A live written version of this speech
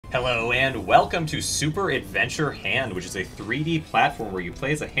Hello and welcome to Super Adventure Hand, which is a 3D platform where you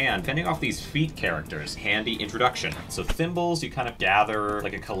play as a hand, fending off these feet characters. Handy introduction. So thimbles, you kind of gather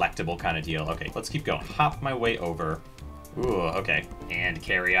like a collectible kind of deal. Okay, let's keep going. Hop my way over. Ooh, okay. And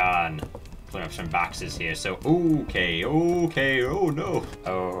carry on. Put up some boxes here. So, okay, oh no.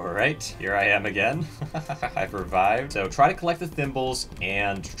 Alright, here I am again. I've revived. So try to collect the thimbles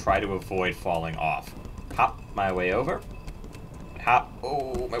and try to avoid falling off. Hop my way over. Hop.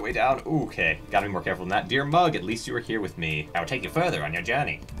 Oh, my way down. Ooh, okay. Gotta be more careful than that. Dear mug, at least you were here with me. I will take you further on your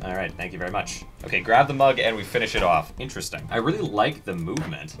journey. All right, thank you very much. Okay, grab the mug and we finish it off. Interesting. I really like the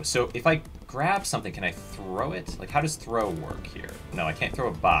movement. So if I grab something, can I throw it? Like, how does throw work here? No, I can't throw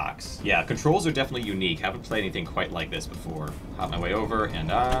a box. Yeah, controls are definitely unique. Haven't played anything quite like this before. Hop my way over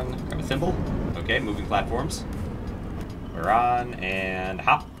and on. Grab a thimble. Okay, moving platforms. We're on and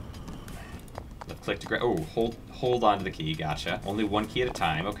hop. Click to grab. Oh, hold on to the key. Gotcha. Only one key at a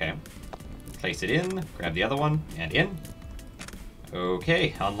time. Okay. Place it in. Grab the other one and in.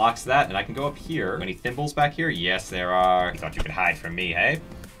 Okay, unlocks that, and I can go up here. Any thimbles back here? Yes, there are. You thought you could hide from me, hey?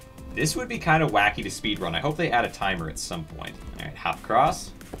 This would be kind of wacky to speedrun. I hope they add a timer at some point. All right, hop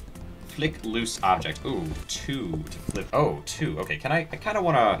across. Flick loose object. Ooh, 2 to flip. Oh, 2. Okay, can I kind of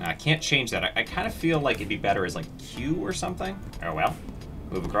want to... I can't change that. I kind of feel like it'd be better as like Q or something. Oh, well.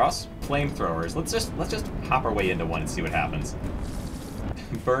 Move across. Flamethrowers. Let's just hop our way into one and see what happens.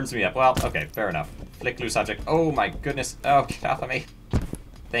 Burns me up. Well, okay, fair enough. Flick loose object. Oh my goodness. Oh, get off of me.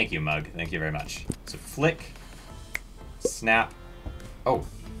 Thank you, mug. Thank you very much. So flick. Snap. Oh.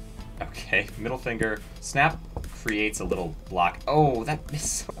 Okay. Middle finger. Snap. Creates a little block. Oh, that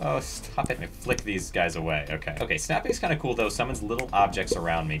missed. Oh, stop it. I flick these guys away. Okay. Okay, snapping's kind of cool though. Summons little objects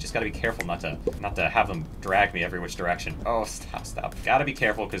around me. Just gotta be careful not to have them drag me every which direction. Oh, stop. Gotta be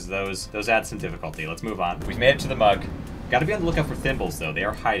careful because those add some difficulty. Let's move on. We've made it to the mug. Gotta be on the lookout for thimbles though. They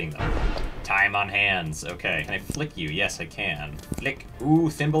are hiding them. Time on hands. Okay. Can I flick you? Yes, I can. Flick. Ooh,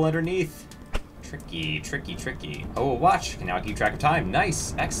 thimble underneath. Tricky. Oh, watch. Now I can keep track of time.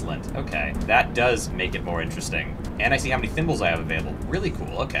 Nice. Excellent. Okay. That does make it more interesting. And I see how many thimbles I have available. Really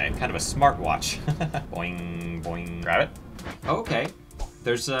cool. Okay. Kind of a smart watch. Boing, boing. Grab it. Okay.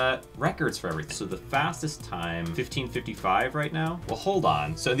 There's records for everything. So the fastest time, 15:55 right now. Well, hold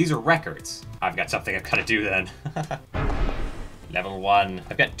on. So these are records. I've got something I've got to do then. Level 1.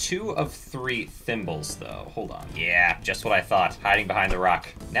 I've got 2 of 3 thimbles, though. Hold on. Yeah, just what I thought. Hiding behind the rock.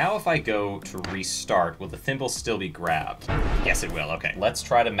 Now if I go to restart, will the thimbles still be grabbed? Yes, it will. Okay. Let's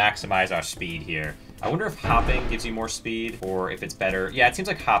try to maximize our speed here. I wonder if hopping gives you more speed, or if it's better. Yeah, it seems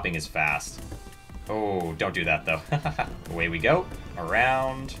like hopping is fast. Oh, don't do that, though. Away we go.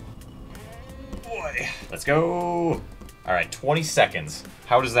 Around. Boy. Let's go. All right, 20 seconds.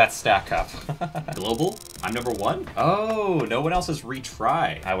 How does that stack up? Global? I'm number 1? Oh, no one else has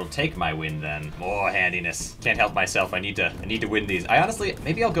retry. I will take my win then. More handiness. Can't help myself. I need to win these. I honestly,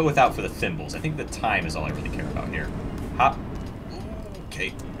 maybe I'll go without for the thimbles. I think the time is all I really care about here. Hop.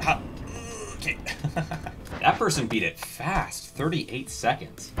 Okay. Hop. Okay. That person beat it fast. 38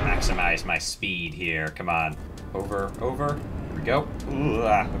 seconds. Maximize my speed here. Come on. Over. Here we go. Ooh,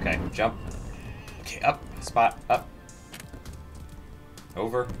 okay. Jump. Okay, up. Spot. Up.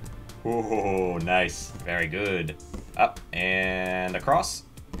 Over. Oh, nice. Very good. Up and across.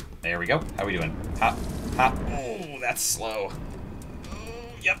 There we go. How are we doing? Hop. Oh, that's slow. Oh,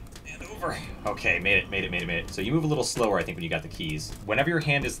 yep. And over. Okay, made it. So you move a little slower, I think, when you got the keys. Whenever your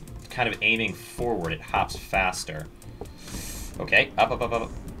hand is kind of aiming forward, it hops faster. Okay. Up.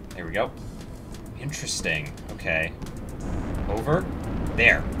 There we go. Interesting. Okay. Over.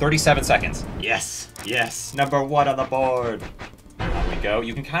 There. 37 seconds. Yes. Number 1 on the board. Go.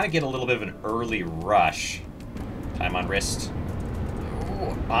 You can kind of get a little bit of an early rush. Time on wrist.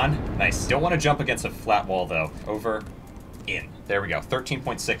 Ooh, on. Nice. Don't want to jump against a flat wall, though. Over. In. There we go.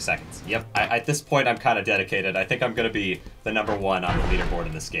 13.6 seconds. Yep. At this point, I'm kind of dedicated. I think I'm going to be the number 1 on the leaderboard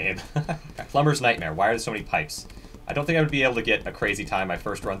in this game. Plumber's Nightmare. Why are there so many pipes? I don't think I would be able to get a crazy time my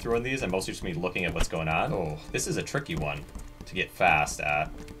first run through on these. I'm mostly just going to be looking at what's going on. Oh, this is a tricky one to get fast at.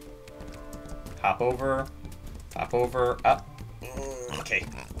 Hop over. Up. Okay,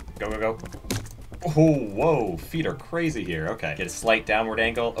 go. Oh, whoa, feet are crazy here. Okay, get a slight downward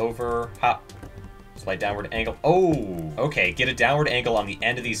angle, over, hop. Slight downward angle. Oh, okay, get a downward angle on the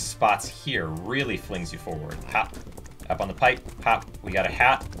end of these spots here. Really flings you forward. Hop, up on the pipe, hop. We got a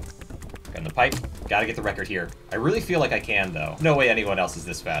hat. On the pipe, gotta get the record here. I really feel like I can, though. No way anyone else is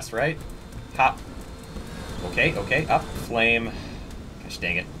this fast, right? Hop. Okay, up, flame. Gosh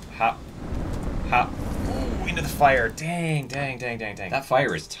dang it. Hop. Into the fire. Dang. That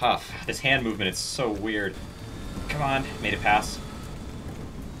fire is tough. This hand movement is so weird. Come on. Made it pass.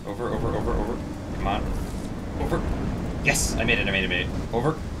 Over, over, over, over. Come on. Over. Yes, I made it, I made it, I made it.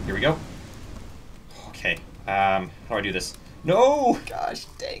 Over. Here we go. Okay. How do I do this? No! Gosh,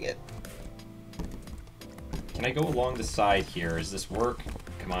 dang it. Can I go along the side here? Does this work?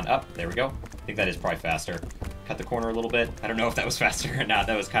 Come on, up. There we go. I think that is probably faster. Cut the corner a little bit. I don't know if that was faster or not.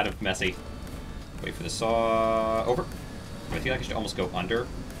 That was kind of messy. Wait for the saw. Over. I feel like I should almost go under,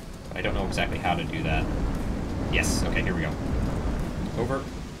 but I don't know exactly how to do that. Yes. Okay, here we go. Over.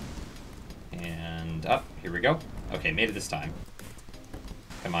 And up. Here we go. Okay, made it this time.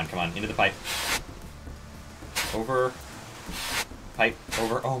 Come on, come on. Into the pipe. Over. Pipe.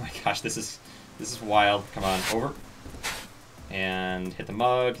 Over. Oh my gosh, this is wild. Come on, over. And hit the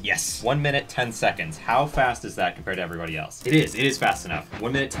mug. Yes. 1 minute, 10 seconds. How fast is that compared to everybody else? It is fast enough.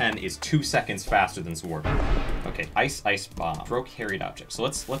 1 minute 10 is 2 seconds faster than Zwarp. Okay, ice bomb. Throw carried object. So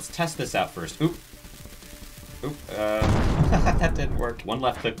let's test this out first. Oop. Oop. That didn't work. One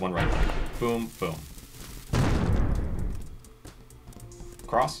left click, one right click. Boom, boom.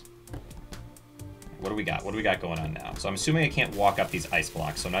 Cross. What do we got? What do we got going on now? So I'm assuming I can't walk up these ice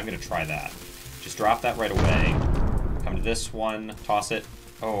blocks, so I'm not going to try that. Just drop that right away. Come to this one, toss it.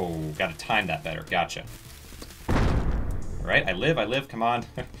 Oh, gotta time that better. Gotcha. Alright, I live, come on.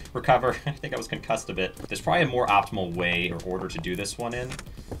 Recover. I think I was concussed a bit. There's probably a more optimal way or order to do this one in,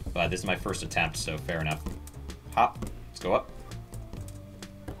 but this is my first attempt, so fair enough. Hop. Let's go up.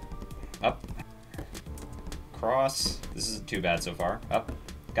 Up. Cross. This isn't too bad so far. Up.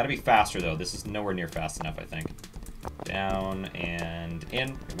 Gotta be faster, though. This is nowhere near fast enough, I think. Down and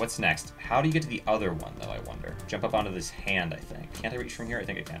in. What's next? How do you get to the other one, though, I wonder? Jump up onto this hand, I think. Can't I reach from here? I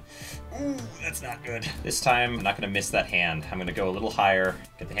think I can. Ooh, that's not good. This time, I'm not going to miss that hand. I'm going to go a little higher.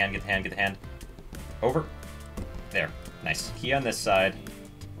 Get the hand, get the hand, get the hand. Over. There. Nice. Key on this side.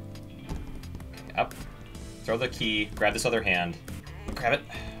 Okay, up. Throw the key. Grab this other hand. Grab it.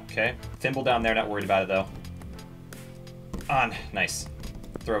 Okay. Thimble down there. Not worried about it, though. On. Nice.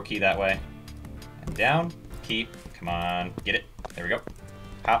 Throw key that way. And down. Key. Come on. Get it. There we go.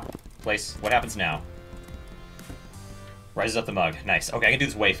 Hop. Place. What happens now? Rises up the mug. Nice. Okay, I can do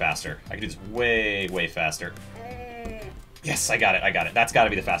this way faster. I can do this way, way faster. Yes, I got it. I got it. That's got to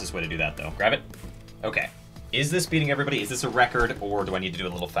be the fastest way to do that, though. Grab it. Okay. Is this beating everybody? Is this a record, or do I need to do it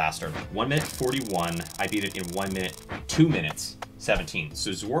a little faster? 1 minute 41. I beat it in 1 minute, 2 minutes 17.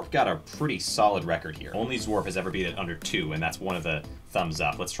 So Zwarp got a pretty solid record here. Only Zwarp has ever beat it under 2, and that's one of the thumbs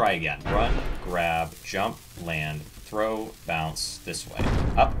up. Let's try again. Run, grab, jump, land, throw, bounce this way.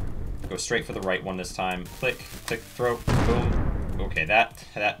 Up. Go straight for the right one this time. Click, click, throw, boom. Okay,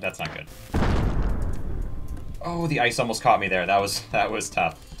 that's not good. Oh, the ice almost caught me there. That was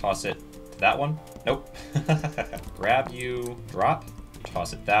tough. Toss it to that one. Nope. Grab you, drop,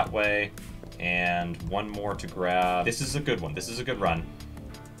 toss it that way, and one more to grab. This is a good one. This is a good run.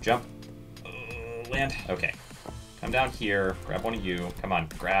 Jump, land. Okay. Come down here, grab one of you. Come on,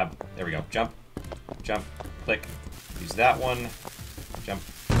 grab. There we go. Jump, jump, click. Use that one. Jump,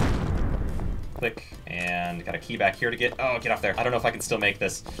 click, and got a key back here to get. Oh, get off there. I don't know if I can still make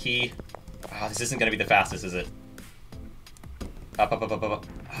this. Key. Oh, this isn't gonna be the fastest, is it? Up, up, up, up, up, up.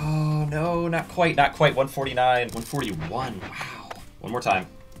 Oh, no, not quite, not quite. 149, 141, wow. One more time.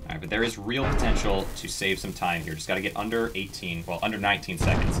 All right, but there is real potential to save some time here. Just got to get under 18, well, under 19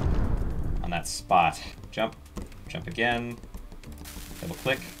 seconds on that spot. Jump, jump again, double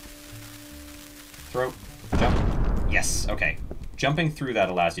click, throw, jump. Yes, okay. Jumping through that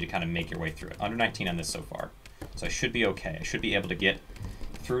allows you to kind of make your way through it. Under 19 on this so far. So I should be okay. I should be able to get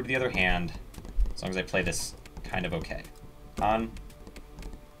through to the other hand as long as I play this kind of okay. On,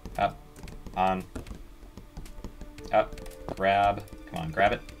 up, on, up, grab, come on,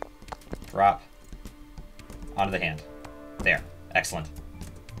 grab it, drop, onto the hand. There, excellent.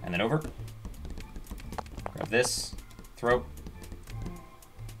 And then over, grab this, throw,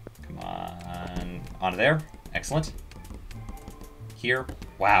 come on, onto there, excellent. Here,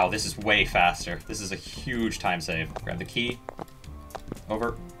 wow, this is way faster. This is a huge time save. Grab the key,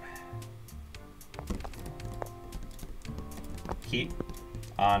 over, key,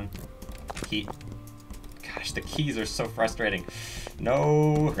 on, key. Gosh, the keys are so frustrating.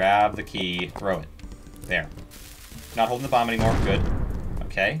 No, grab the key, throw it. There. Not holding the bomb anymore, good.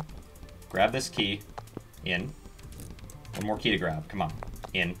 Okay. Grab this key, in. One more key to grab, come on,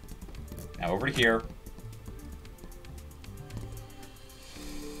 in. Now over to here.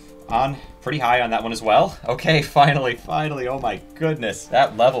 On, pretty high on that one as well. Okay, finally, oh my goodness.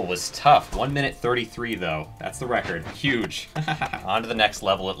 That level was tough. 1 minute 33 though, that's the record, huge. On to the next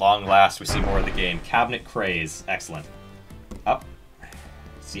level at long last, we see more of the game. Cabinet Craze, excellent. Up,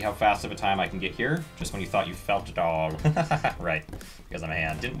 See how fast of a time I can get here? Just when you thought you felt a dog. Right, because I'm a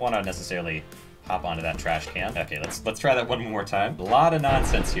hand. Didn't want to necessarily hop onto that trash can. Okay, let's try that one more time. A lot of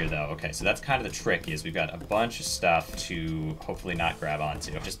nonsense here, though. Okay, so that's kind of the trick, is we've got a bunch of stuff to hopefully not grab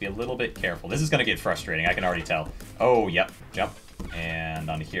onto. Just be a little bit careful. This is going to get frustrating, I can already tell. Oh, yep, jump. And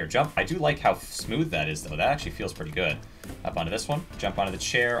onto here, jump. I do like how smooth that is, though. That actually feels pretty good. Up onto this one, jump onto the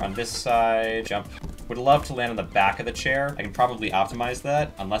chair on this side, jump. Would love to land on the back of the chair. I can probably optimize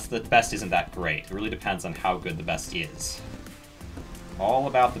that, unless the best isn't that great. It really depends on how good the best is. All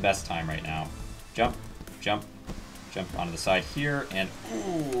about the best time right now. Jump, jump, jump onto the side here, and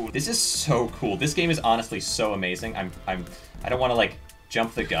ooh, this is so cool. This game is honestly so amazing. I don't want to like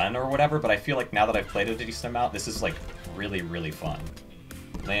jump the gun or whatever, but I feel like now that I've played it a decent amount, this is like really, really fun.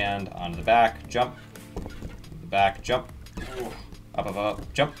 Land onto the back, jump, the back, jump, ooh, up, up,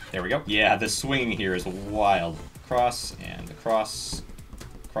 up, jump. There we go. Yeah, the swing here is wild. Cross and across,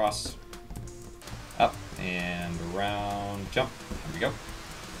 cross, up and around, jump. There we go.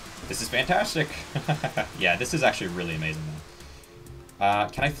 This is fantastic. Yeah, this is actually really amazing, though.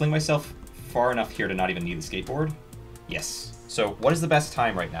 Can I fling myself far enough here to not even need the skateboard? Yes. So what is the best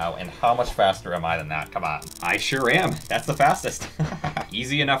time right now, and how much faster am I than that? Come on. I sure am. That's the fastest.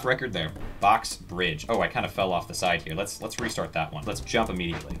 Easy enough record there. Box bridge. Oh, I kind of fell off the side here. Let's restart that one. Let's jump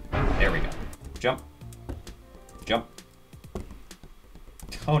immediately. There we go. Jump. Jump.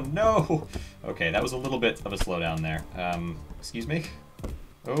 Oh, no. Okay, that was a little bit of a slowdown there. Excuse me?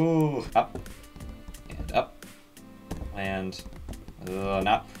 Oh, up. And up. And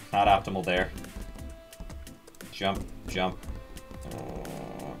not optimal there. Jump, jump.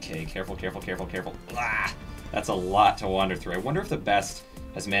 Okay, careful, careful, careful, careful. Ah, that's a lot to wander through. I wonder if the best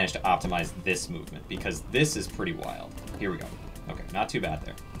has managed to optimize this movement, because this is pretty wild. Here we go. Okay, not too bad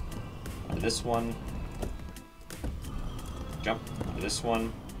there. Onto this one. Jump. Onto this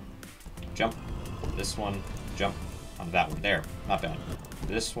one. Jump. This one. Jump. Onto that one. There. Not bad.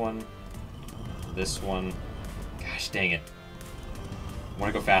 This one. This one. Gosh, dang it. I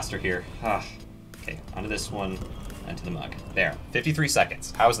want to go faster here. Ah. Okay, onto this one. And to the mug. There. 53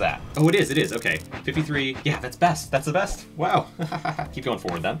 seconds. How's that? Oh, it is. Okay. 53. Yeah, that's best. That's the best. Wow. Keep going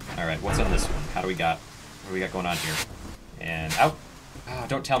forward then. All right, what's on this one? What do we got going on here? And out. Oh,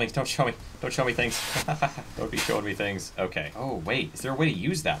 don't tell me. Don't show me. Don't show me things. Don't be showing me things. Okay. Oh, wait. Is there a way to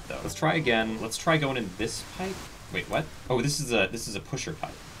use that, though? Let's try again. Let's try going in this pipe. Wait, what? Oh, this is a pusher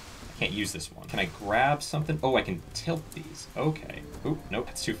pipe. I can't use this one. Can I grab something? Oh, I can tilt these. Okay. Oop, nope.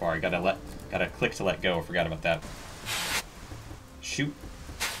 That's too far. I gotta click to let go. I forgot about that. Shoot.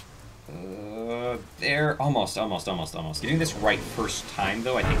 There. Almost. Getting this right first time,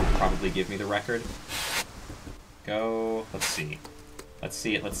 though, I think will probably give me the record. Go. Let's see. Let's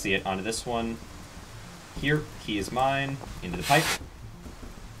see it. Onto this one. Here. Key is mine. Into the pipe.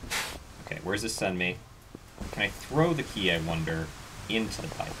 Okay, where does this send me? Can I throw the key, I wonder, into the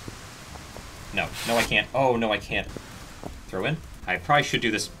pipe? No. No, I can't. Oh, no, I can't. Throw in? I probably should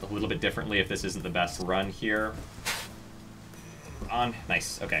do this a little bit differently if this isn't the best run here. On.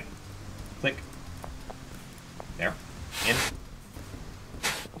 Nice. Okay. Click. There. In.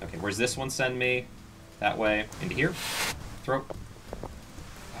 Okay, where's this one send me? That way. Into here. Throw.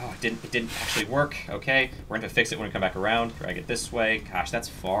 Oh, it didn't actually work. Okay. We're going to fix it when we come back around. Drag it this way. Gosh, that's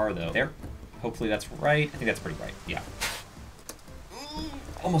far, though. There. Hopefully that's right. I think that's pretty right. Yeah.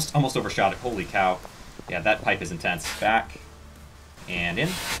 Almost overshot it. Holy cow. Yeah, that pipe is intense. Back. And in.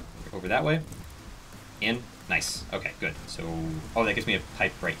 Over that way. In. Nice. Okay, good. So, oh, that gives me a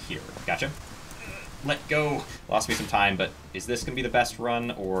pipe right here. Gotcha. Let go. Lost me some time, but is this going to be the best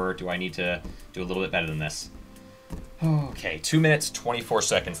run, or do I need to do a little bit better than this? Okay, 2 minutes, 24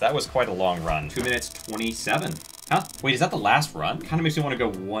 seconds. That was quite a long run. 2 minutes, 27. Huh? Wait, is that the last run? Kind of makes me want to go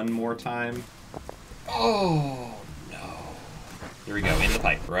one more time. Oh, no. Here we go, into the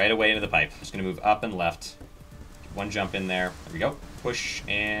pipe. Right away into the pipe. Just going to move up and left. One jump in there. There we go. Push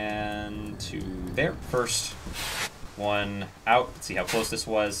and to there. First one out. Let's see how close this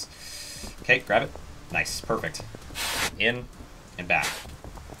was. Okay, grab it. Nice, perfect. In and back.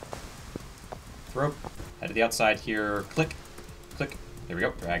 Throw. Head to the outside here. Click. Click. There we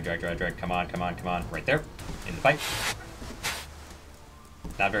go. Drag, drag, drag, drag. Come on, come on, come on. Right there. In the pipe.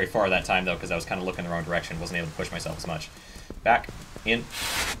 Not very far that time, though, because I was kind of looking the wrong direction. Wasn't able to push myself as much. Back. In.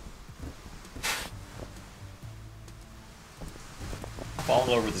 Falling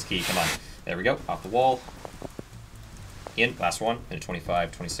over with this key. Come on. There we go. Off the wall. In. Last one. Minute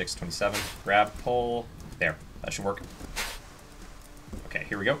 25, 26, 27. Grab, pull. There. That should work. Okay,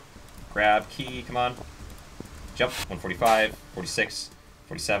 here we go. Grab, key. Come on. Jump. 145, 46,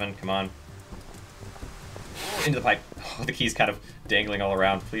 47. Come on. Into the pipe. Oh, the key's kind of dangling all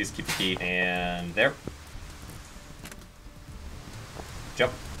around. Please keep the key. And there.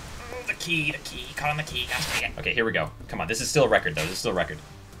 Jump. The key. Caught on the key. Gosh dang it. Okay, here we go. Come on, this is still a record, though. This is still a record.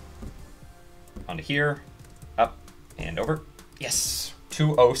 Onto here. Up. And over. Yes.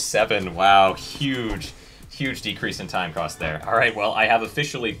 207. Wow, huge decrease in time cost there. All right, well, I have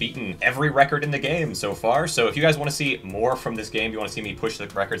officially beaten every record in the game so far. So if you guys want to see more from this game, you want to see me push the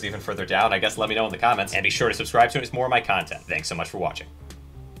records even further down, I guess let me know in the comments. And be sure to subscribe to it. It's more of my content. Thanks so much for watching.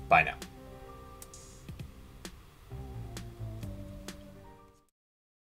 Bye now.